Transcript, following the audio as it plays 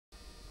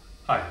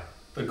Hi,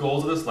 the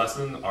goals of this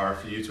lesson are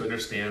for you to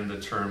understand the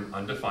term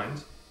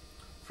undefined,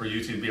 for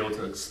you to be able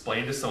to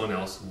explain to someone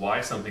else why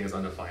something is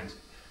undefined,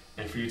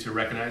 and for you to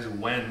recognize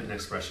when an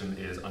expression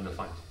is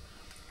undefined.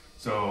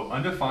 So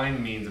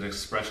undefined means an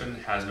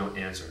expression has no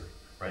answer,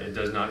 right? It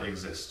does not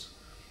exist.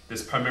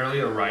 This primarily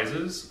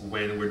arises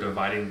when we're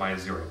dividing by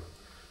zero.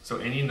 So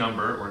any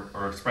number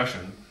or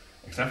expression,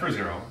 except for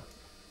zero,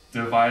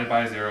 divided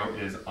by zero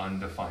is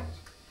undefined.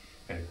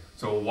 Okay,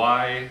 so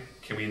why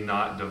can we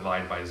not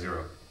divide by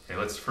zero? Okay,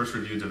 let's first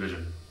review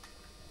division.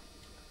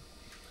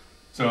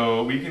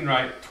 So we can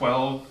write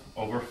 12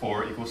 over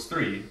 4 equals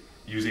 3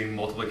 using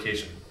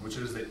multiplication, which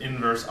is the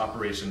inverse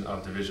operation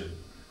of division.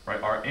 Right?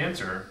 Our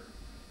answer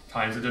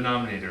times the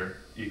denominator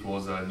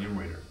equals the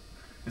numerator.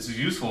 This is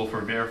useful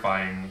for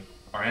verifying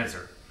our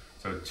answer.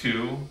 So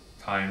 2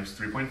 times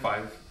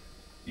 3.5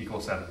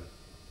 equals 7.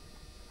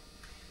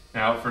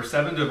 Now for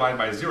 7 divided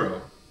by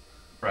 0,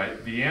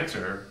 right, the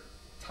answer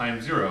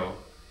times 0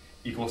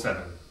 equals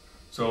 7.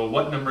 So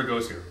what number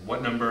goes here?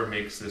 What number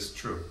makes this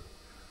true?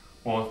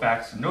 Well, in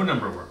fact, no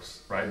number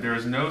works, right? There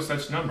is no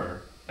such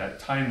number that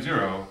times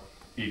 0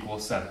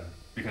 equals 7,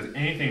 because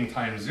anything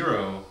times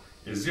 0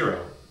 is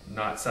 0,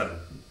 not 7.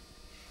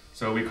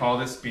 So we call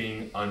this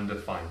being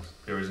undefined.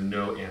 There is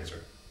no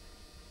answer.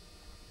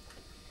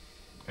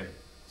 Okay,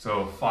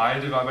 so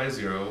 5 divided by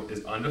 0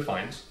 is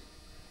undefined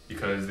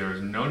because there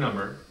is no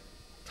number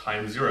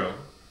times 0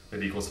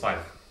 that equals 5.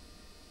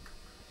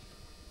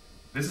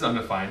 This is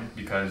undefined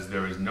because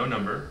there is no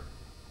number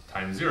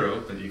times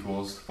 0 that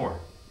equals 4.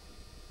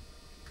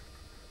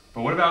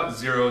 But what about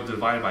 0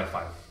 divided by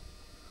 5?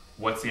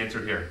 What's the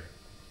answer here?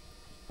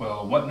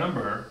 Well, what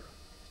number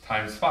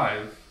times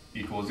 5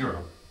 equals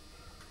 0?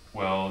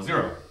 Well,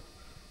 0.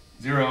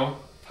 0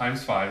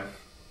 times 5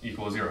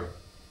 equals 0.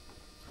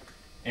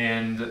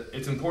 And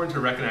it's important to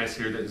recognize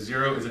here that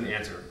 0 is an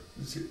answer.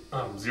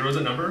 0 is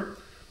a number,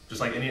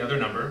 just like any other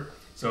number,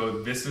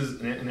 so this is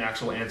an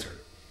actual answer.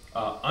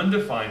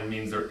 Undefined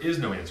means there is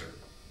no answer.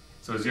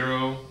 So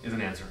 0 is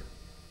an answer.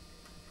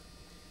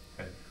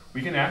 Okay.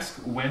 We can ask,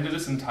 when does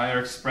this entire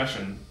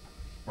expression,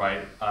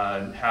 right,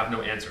 have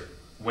no answer?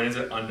 When is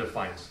it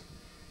undefined?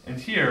 And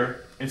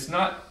here, it's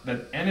not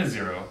that n is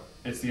 0,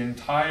 it's the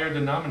entire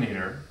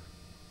denominator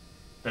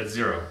that's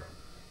 0.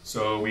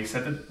 So we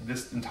set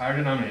this entire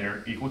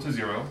denominator equal to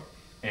 0,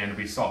 and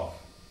we solve.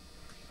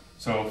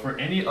 So for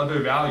any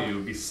other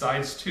value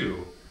besides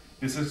 2,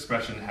 this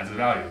expression has a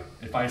value.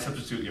 If I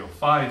substitute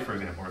 5, for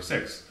example, or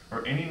 6,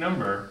 or any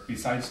number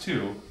besides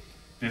 2,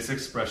 this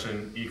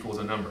expression equals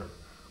a number.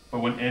 But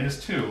when n is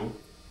 2,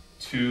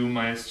 2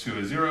 minus 2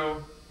 is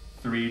 0,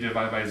 3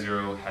 divided by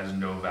 0 has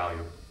no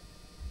value.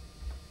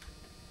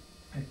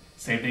 Okay.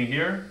 Same thing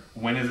here.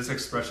 When is this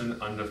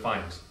expression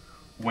undefined?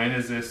 When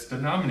is this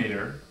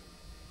denominator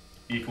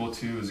equal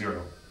to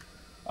 0?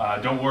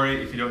 Don't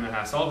worry if you don't know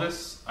how to solve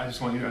this. I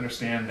just want you to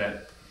understand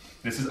that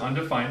this is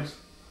undefined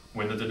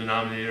when the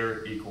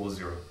denominator equals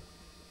 0.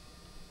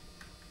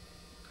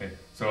 Okay,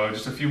 so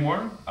just a few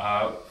more.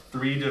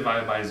 3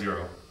 divided by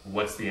 0,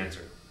 what's the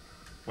answer?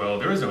 Well,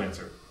 there is no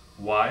answer.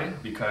 Why?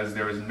 Because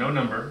there is no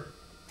number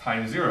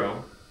times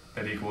 0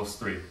 that equals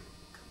 3.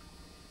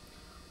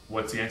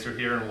 What's the answer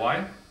here and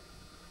why?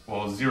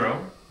 Well,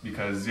 0,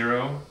 because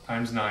 0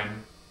 times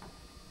 9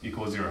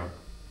 equals 0.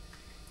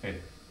 Okay,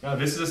 now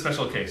this is a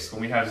special case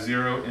when we have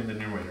 0 in the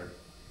numerator.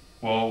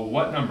 Well,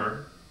 what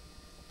number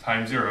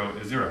times 0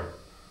 is 0?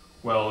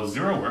 Well,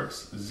 0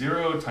 works.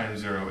 0 times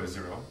 0 is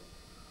 0.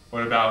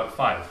 What about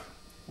 5?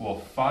 Well,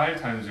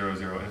 5 times 0 is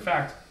 0. In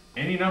fact,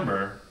 any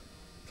number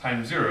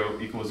times 0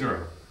 equals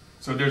 0.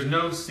 So there's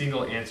no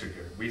single answer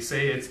here. We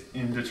say it's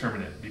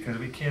indeterminate because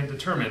we can't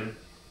determine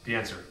the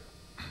answer.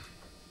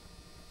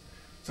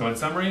 So in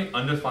summary,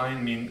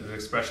 undefined means the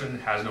expression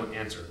has no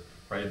answer,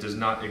 right? It does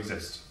not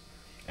exist.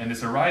 And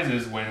this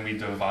arises when we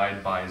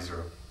divide by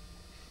 0.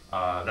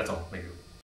 That's all. Thank you.